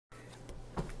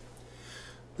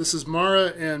This is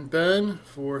Mara and Ben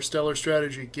for Stellar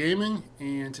Strategy Gaming,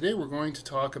 and today we're going to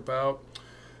talk about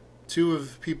two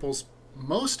of people's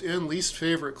most and least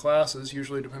favorite classes,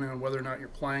 usually depending on whether or not you're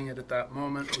playing it at that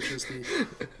moment, which is the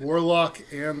Warlock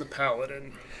and the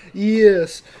Paladin.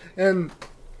 Yes, and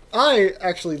I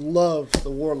actually love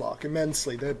the Warlock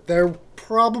immensely. They're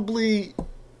probably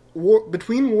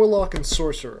between Warlock and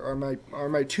Sorcerer are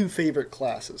my two favorite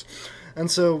classes,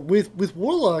 and so with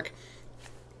Warlock,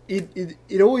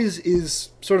 it always is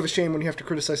sort of a shame when you have to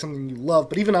criticize something you love.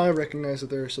 But even I recognize that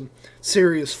there are some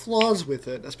serious flaws with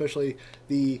it, especially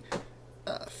the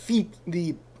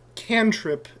the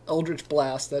cantrip Eldritch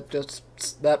Blast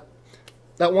that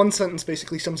one sentence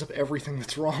basically sums up everything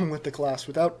that's wrong with the class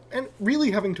without and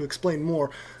really having to explain more,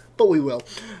 but we will.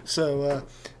 So,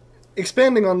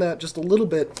 expanding on that just a little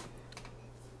bit,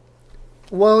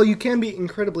 while you can be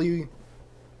incredibly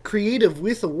creative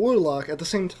with a Warlock, at the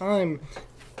same time,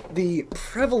 the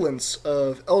prevalence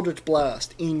of Eldritch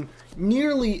Blast in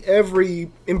nearly every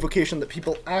invocation that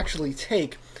people actually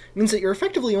take means that you're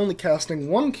effectively only casting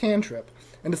one cantrip,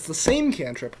 and it's the same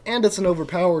cantrip, and it's an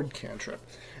overpowered cantrip.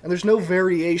 And there's no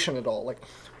variation at all. Like,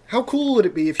 how cool would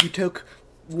it be if you took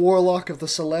Warlock of the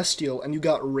Celestial and you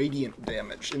got radiant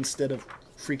damage instead of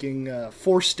freaking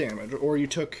force damage, or you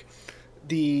took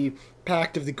the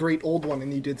Pact of the Great Old One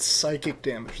and you did psychic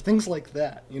damage, things like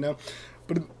that, you know?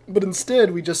 But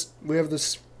instead we have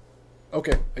this,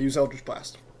 okay, I use Eldritch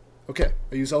Blast. Okay,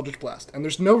 I use Eldritch Blast. And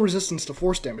there's no resistance to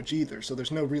force damage either, so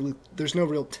there's no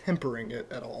real tempering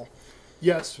it at all.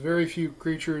 Yes, very few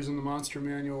creatures in the Monster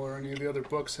Manual or any of the other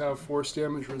books have force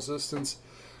damage resistance.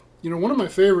 You know, one of my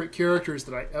favorite characters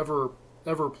that I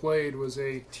ever played was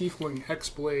a Tiefling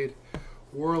Hexblade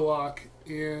Warlock,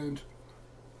 and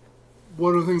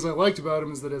one of the things I liked about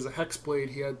him is that as a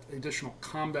Hexblade, he had additional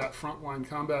frontline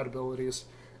combat abilities,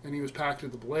 and he was packed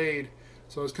with the blade,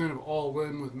 so I was kind of all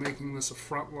in with making this a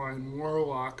frontline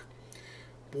Warlock.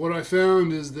 But what I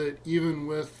found is that even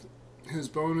with his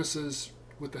bonuses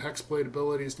with the Hexblade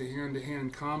abilities to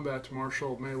hand-to-hand combat, to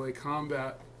martial melee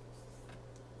combat,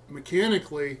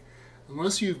 mechanically,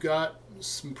 unless you've got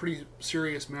some pretty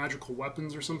serious magical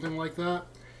weapons or something like that,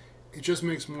 it just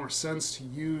makes more sense to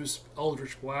use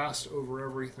Eldritch Blast over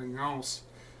everything else.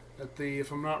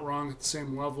 If I'm not wrong, at the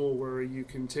same level where you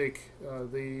can take I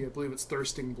believe it's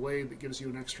Thirsting Blade that gives you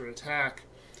an extra attack,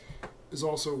 is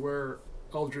also where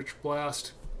Eldritch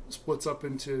Blast splits up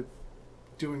into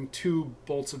doing 2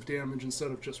 bolts of damage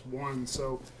instead of just 1.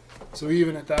 So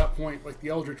even at that point, like the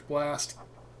Eldritch Blast,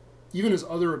 even as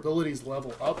other abilities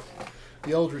level up,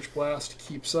 the Eldritch Blast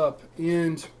keeps up.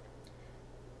 And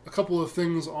a couple of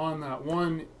things on that.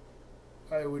 One,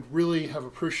 I would really have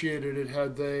appreciated it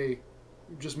had they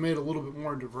just made a little bit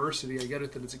more diversity. I get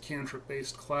it that it's a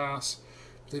cantrip-based class,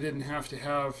 but they didn't have to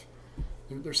have...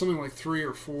 There's something like 3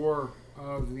 or 4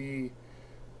 of the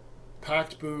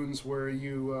Pact Boons where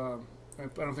you... I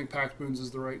don't think Pact Boons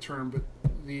is the right term, but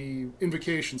the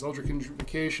invocations, Eldritch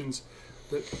invocations,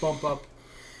 that bump up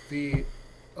the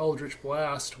Eldritch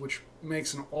Blast, which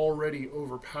makes an already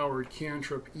overpowered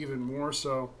cantrip even more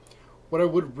so. What I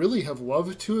would really have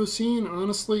loved to have seen,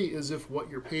 honestly, is if what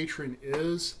your patron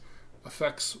is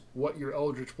affects what your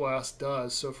Eldritch Blast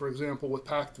does. So, for example, with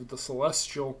Pact of the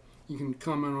Celestial, you can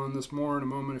comment on this more in a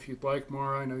moment if you'd like,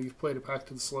 Mara. I know you've played a Pact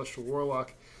of the Celestial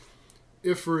Warlock.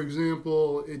 If, for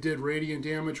example, it did radiant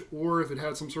damage, or if it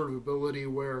had some sort of ability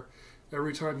where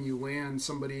every time you land,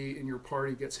 somebody in your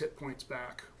party gets hit points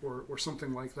back, or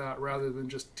something like that, rather than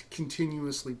just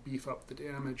continuously beef up the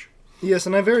damage. Yes,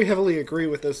 and I very heavily agree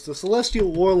with this. The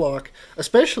Celestial Warlock,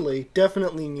 especially,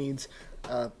 definitely needs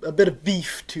a bit of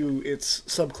beef to its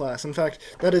subclass. In fact,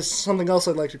 that is something else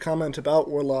I'd like to comment about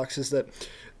Warlocks, is that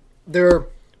there are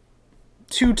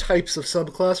 2 types of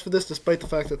subclass for this, despite the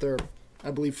fact that there are,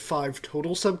 I believe, 5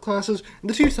 total subclasses. And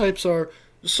the 2 types are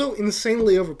so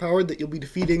insanely overpowered that you'll be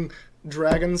defeating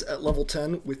dragons at level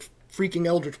 10 with freaking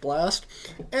Eldritch Blast,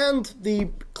 and the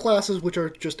classes which are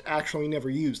just actually never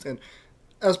used. And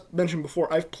as mentioned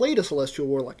before, I've played a Celestial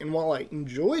Warlock, and while I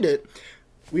enjoyed it,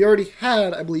 we already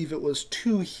had, I believe it was,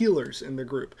 2 healers in the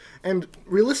group. And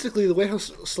realistically, the way how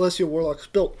Celestial Warlock's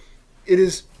built, it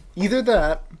is either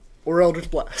that or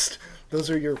Eldritch Blast. Those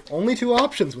are your only 2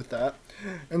 options with that.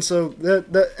 And so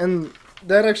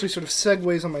that actually sort of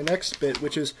segues on my next bit,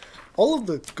 which is all of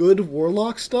the good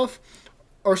Warlock stuff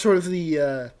are sort of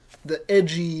the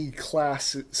edgy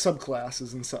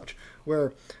subclasses and such,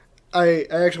 where I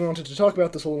actually wanted to talk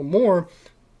about this a little more,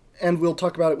 and we'll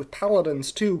talk about it with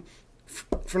Paladins too.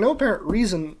 For no apparent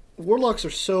reason, Warlocks are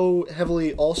so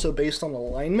heavily also based on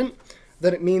alignment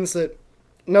that it means that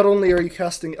not only are you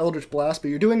casting Eldritch Blast, but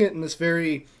you're doing it in this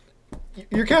very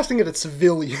you're casting it at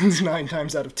civilians 9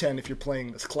 times out of 10 if you're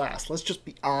playing this class. Let's just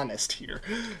be honest here.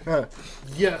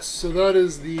 Yes, so that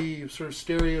is the sort of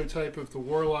stereotype of the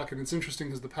Warlock, and it's interesting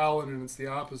because the Paladin, it's the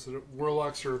opposite.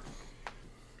 Warlocks are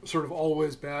sort of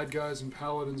always bad guys, and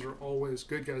Paladins are always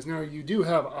good guys. Now, you do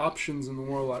have options in the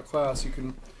Warlock class. You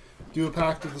can do a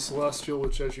Pact of the Celestial,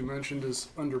 which, as you mentioned, is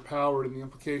underpowered, and the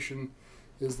implication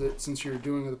is that since you're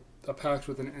doing a pact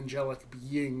with an angelic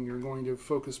being, you're going to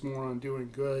focus more on doing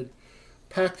good.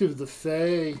 Pact of the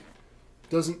Fae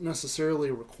doesn't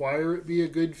necessarily require it be a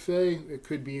good Fae. It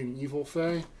could be an evil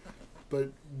Fae.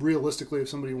 But realistically, if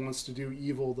somebody wants to do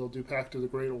evil, they'll do Pact of the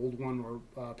Great Old One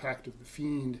or Pact of the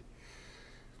Fiend.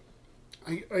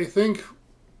 I think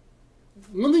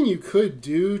one thing you could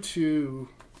do to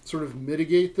sort of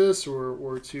mitigate this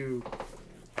or to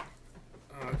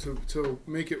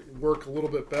make it work a little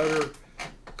bit better,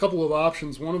 a couple of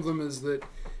options. One of them is that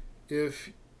if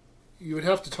you would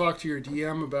have to talk to your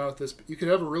DM about this, but you could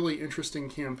have a really interesting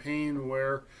campaign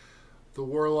where the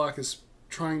Warlock is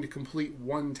trying to complete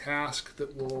one task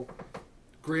that will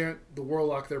grant the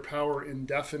Warlock their power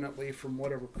indefinitely from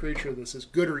whatever creature this is,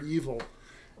 good or evil.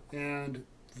 And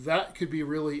that could be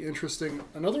really interesting.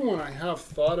 Another one I have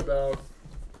thought about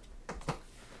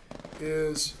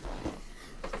is...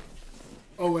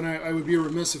 Oh, and I would be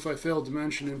remiss if I failed to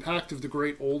mention, in Pact of the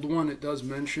Great Old One, it does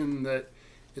mention that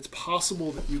it's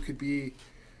possible that you could be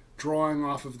drawing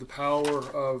off of the power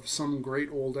of some great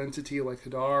old entity like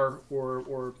Hadar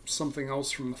or something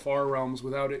else from the Far Realms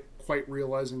without it quite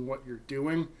realizing what you're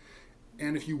doing.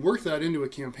 And if you work that into a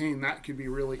campaign, that could be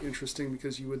really interesting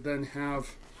because you would then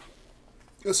have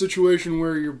a situation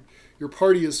where your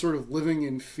party is sort of living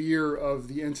in fear of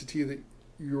the entity that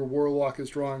your Warlock is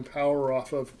drawing power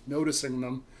off of, noticing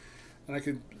them. And I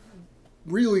could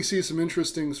really see some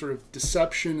interesting sort of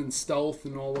deception and stealth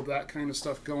and all of that kind of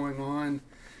stuff going on.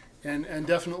 And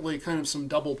definitely kind of some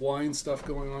double blind stuff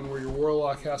going on where your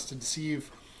Warlock has to deceive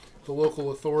the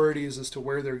local authorities as to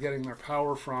where they're getting their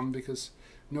power from, because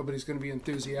nobody's going to be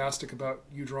enthusiastic about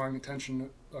you drawing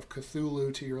attention of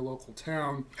Cthulhu to your local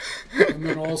town. And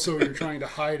then also you're trying to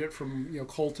hide it from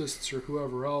cultists or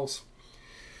whoever else.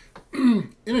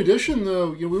 In addition, though,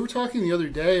 we were talking the other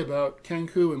day about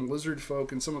Kenku and lizard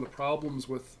folk and some of the problems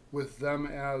with them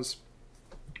as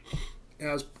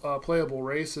playable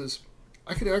races.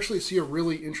 I could actually see a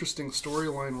really interesting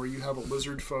storyline where you have a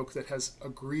lizard folk that has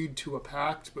agreed to a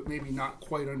pact, but maybe not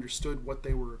quite understood what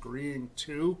they were agreeing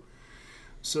to.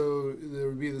 So there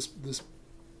would be this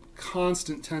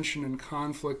constant tension and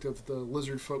conflict of the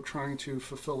lizard folk trying to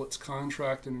fulfill its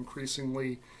contract and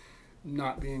increasingly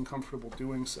not being comfortable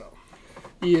doing so.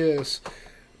 Yes.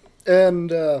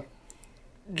 And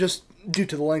just due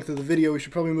to the length of the video, we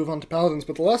should probably move on to Paladins.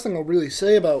 But the last thing I'll really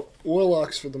say about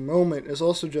Warlocks for the moment is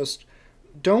also just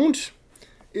don't...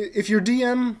 If your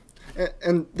DM...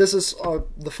 And this is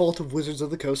the fault of Wizards of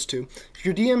the Coast, too. If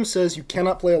your DM says you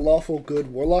cannot play a lawful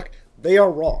good Warlock, they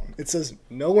are wrong. It says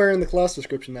nowhere in the class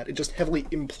description that. It just heavily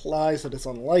implies that it's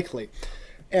unlikely.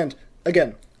 And,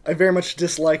 again, I very much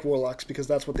dislike Warlocks because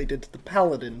that's what they did to the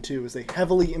Paladin, too, is they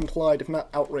heavily implied, if not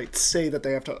outright, say that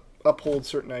they have to uphold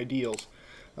certain ideals.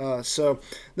 So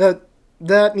that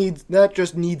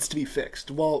just needs to be fixed.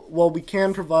 While we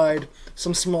can provide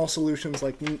some small solutions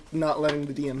like not letting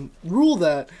the DM rule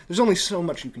that, there's only so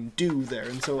much you can do there.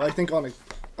 And so I think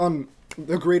on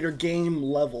the greater game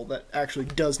level, that actually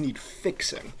does need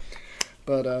fixing.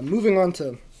 But moving on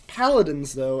to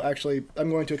Paladins, though, actually, I'm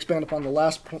going to expand upon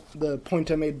the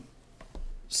point I made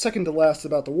second to last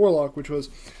about the Warlock, which was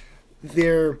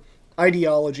their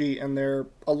ideology and their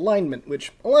alignment,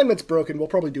 which alignment's broken. We'll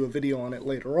probably do a video on it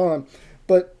later on.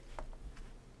 But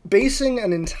basing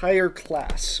an entire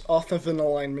class off of an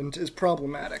alignment is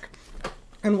problematic.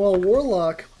 And while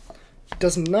Warlock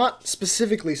does not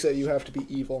specifically say you have to be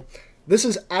evil, this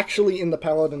is actually in the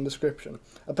Paladin description.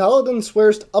 A Paladin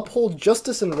swears to uphold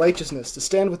justice and righteousness, to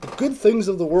stand with the good things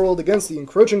of the world against the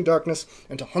encroaching darkness,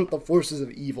 and to hunt the forces of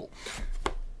evil.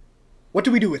 What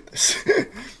do we do with this?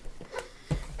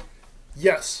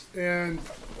 Yes, and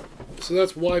so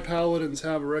that's why Paladins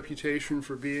have a reputation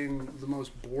for being the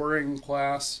most boring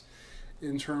class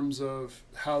in terms of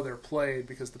how they're played,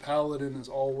 because the Paladin is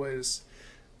always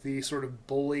the sort of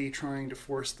bully trying to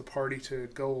force the party to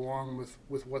go along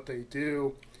with what they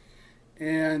do.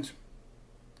 And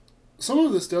some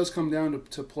of this does come down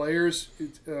to players.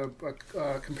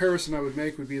 A comparison I would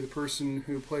make would be the person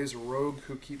who plays a rogue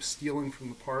who keeps stealing from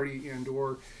the party and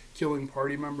or killing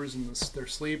party members in their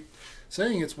sleep.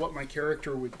 Saying it's what my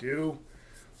character would do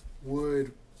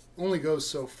would only go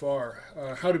so far.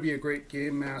 How to be a great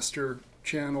game master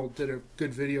channel did a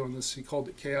good video on this. He called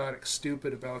it chaotic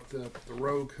stupid, about the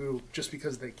rogue who, just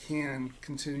because they can,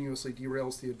 continuously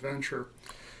derails the adventure.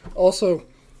 Also,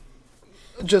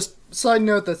 just side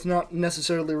note that's not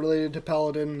necessarily related to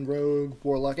Paladin, Rogue,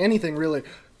 Warlock, anything really.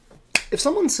 If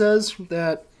someone says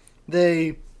that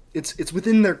it's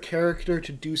within their character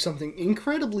to do something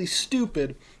incredibly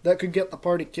stupid that could get the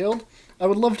party killed, I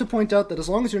would love to point out that as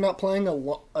long as you're not playing a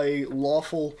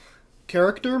lawful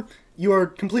character, you are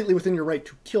completely within your right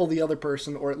to kill the other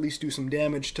person, or at least do some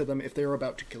damage to them if they're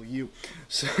about to kill you.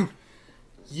 So,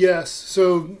 yes,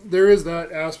 so there is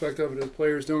that aspect of it, as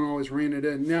players don't always rein it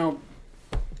in. Now,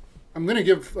 I'm going to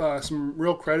give some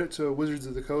real credit to Wizards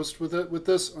of the Coast with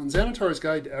this. On Xanatar's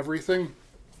Guide to Everything,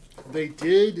 they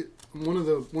did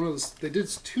they did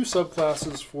 2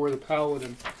 subclasses for the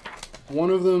Paladin. One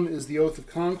of them is the Oath of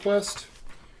Conquest,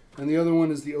 and the other one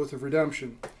is the Oath of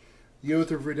Redemption. The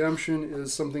Oath of Redemption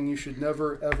is something you should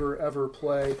never, ever, ever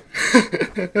play.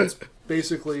 It's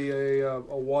basically a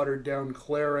watered-down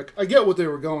cleric. I get what they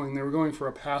were going. They were going for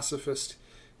a pacifist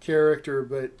character,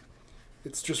 but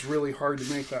it's just really hard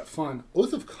to make that fun.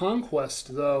 Oath of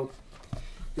Conquest, though,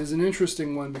 is an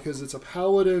interesting one because it's a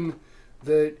paladin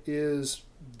that is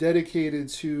dedicated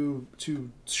to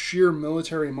sheer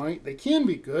military might. They can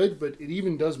be good, but it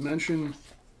even does mention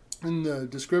in the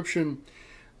description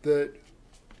that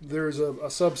there's a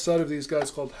subset of these guys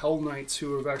called Hell Knights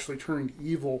who have actually turned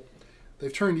evil.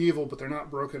 They've turned evil, but they're not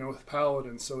broken oath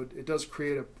paladins, so it does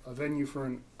create a venue for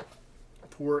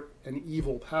an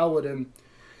evil paladin.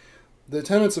 The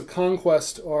tenets of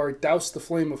conquest are: douse the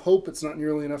flame of hope. It's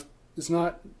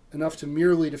not enough to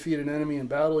merely defeat an enemy in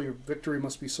battle. Your victory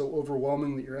must be so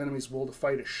overwhelming that your enemy's will to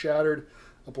fight is shattered.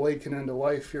 A blade can end a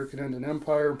life, fear can end an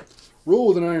empire. Rule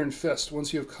with an iron fist.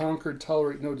 Once you have conquered,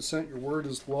 tolerate no dissent. Your word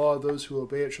is law. Those who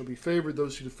obey it shall be favored.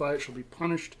 Those who defy it shall be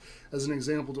punished, as an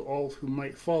example to all who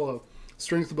might follow.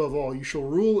 Strength above all. You shall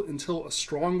rule until a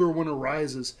stronger one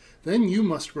arises. Then you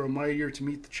must grow mightier to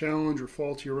meet the challenge or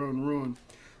fall to your own ruin.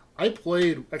 I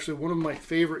played, actually one of my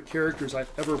favorite characters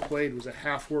I've ever played was a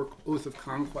half-orc Oath of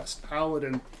Conquest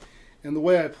paladin. And the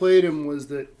way I played him was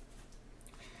that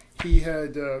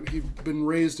he'd been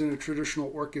raised in a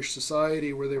traditional orcish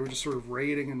society where they were just sort of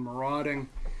raiding and marauding,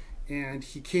 and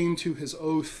he came to his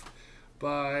oath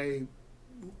by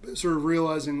sort of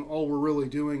realizing all we're really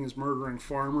doing is murdering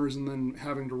farmers and then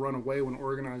having to run away when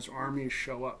organized armies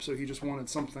show up. So he just wanted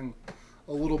something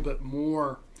a little bit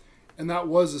more, and that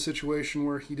was a situation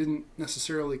where he didn't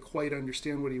necessarily quite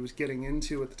understand what he was getting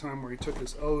into at the time where he took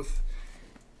his oath.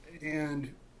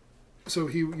 And so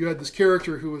you had this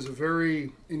character who was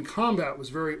in combat was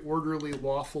very orderly,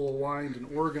 lawful, aligned, and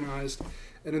organized,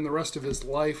 and in the rest of his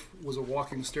life was a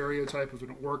walking stereotype of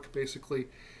an orc, basically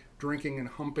drinking and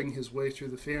humping his way through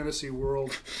the fantasy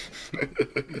world.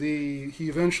 He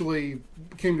eventually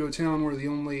came to a town where the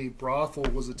only brothel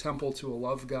was a temple to a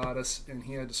love goddess, and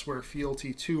he had to swear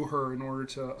fealty to her in order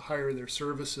to hire their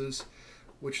services,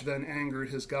 which then angered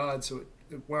his god, so it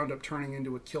wound up turning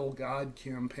into a kill god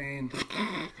campaign.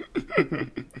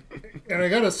 And I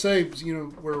gotta say,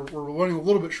 we're running a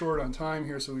little bit short on time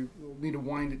here, so we'll need to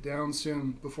wind it down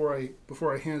soon before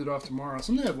I hand it off to Mara.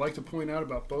 Something I'd like to point out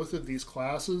about both of these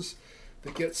classes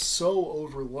that gets so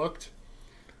overlooked: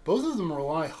 both of them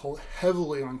rely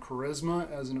heavily on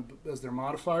charisma as their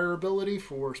modifier ability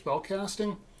for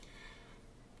spellcasting.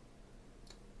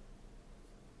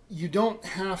 You don't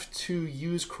have to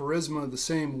use charisma the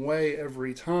same way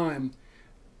every time.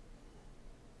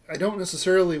 I don't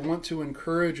necessarily want to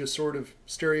encourage a sort of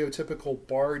stereotypical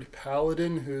bard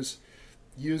paladin who's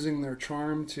using their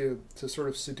charm to sort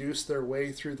of seduce their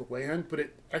way through the land, but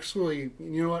it actually,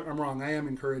 you know what, I'm wrong. I am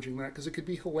encouraging that because it could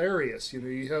be hilarious.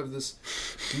 You have this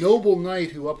noble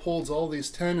knight who upholds all these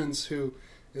tenets, who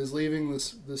is leaving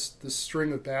this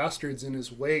string of bastards in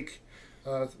his wake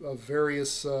of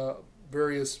various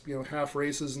half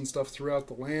races and stuff throughout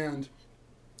the land.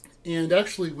 And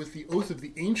actually, with the Oath of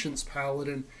the Ancients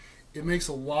paladin, it makes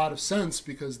a lot of sense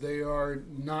because they are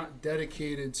not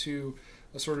dedicated to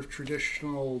a sort of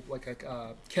traditional, like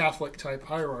a Catholic type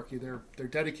hierarchy. They're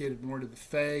dedicated more to the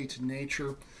Fae, to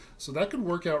nature. So that could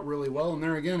work out really well. And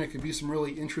there again, it could be some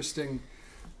really interesting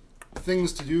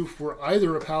things to do for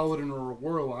either a paladin or a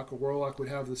warlock. A warlock would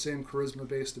have the same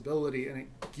charisma-based ability, and it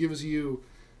gives you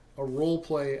a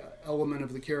roleplay element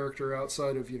of the character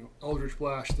outside of Eldritch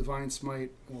Blast, Divine Smite,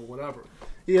 or whatever.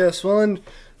 Yes, well, and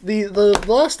the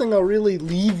last thing I'll really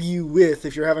leave you with,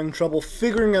 if you're having trouble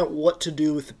figuring out what to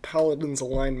do with the Paladin's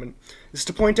alignment, is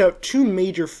to point out 2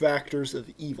 major factors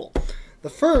of evil. The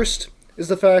first is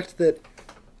the fact that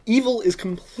evil is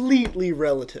completely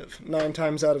relative 9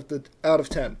 times out of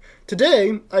 10.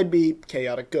 Today, I'd be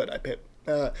chaotic good.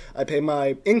 I pay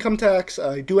my income tax.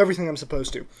 I do everything I'm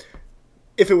supposed to.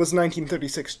 If it was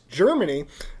 1936 Germany,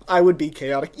 I would be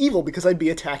chaotic evil because I'd be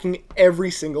attacking every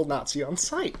single Nazi on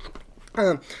sight.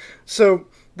 So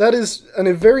that is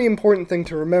a very important thing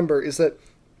to remember, is that,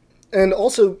 and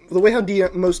also the way how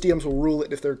most DMs will rule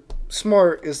it if they're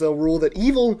smart is they'll rule that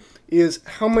evil is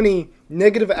how many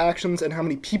negative actions and how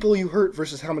many people you hurt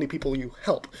versus how many people you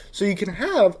help. So you can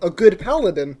have a good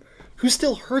paladin who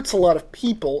still hurts a lot of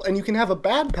people, and you can have a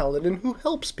bad paladin who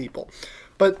helps people.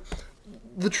 But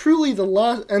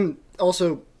and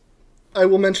also I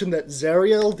will mention that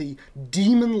Zariel, the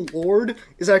demon lord,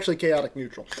 is actually chaotic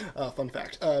neutral. Fun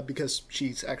fact, because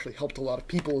she's actually helped a lot of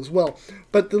people as well.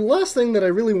 But the last thing that I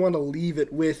really want to leave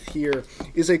it with here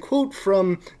is a quote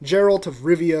from Geralt of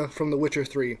Rivia from The Witcher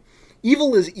 3.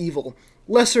 "Evil is evil.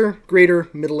 Lesser, greater,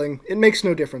 middling. It makes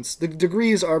no difference. The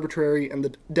degree is arbitrary and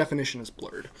the definition is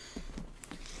blurred."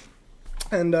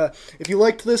 And if you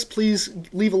liked this, please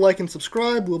leave a like and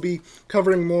subscribe. We'll be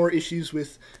covering more issues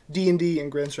with D&D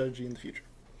and Grand Strategy in the future.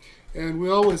 And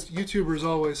YouTubers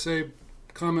always say,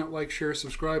 comment, like, share,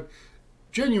 subscribe.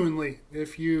 Genuinely,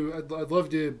 I'd love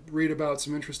to read about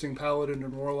some interesting Paladin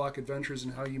and Warlock adventures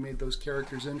and how you made those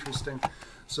characters interesting.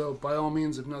 So by all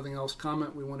means, if nothing else,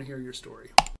 comment. We want to hear your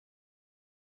story.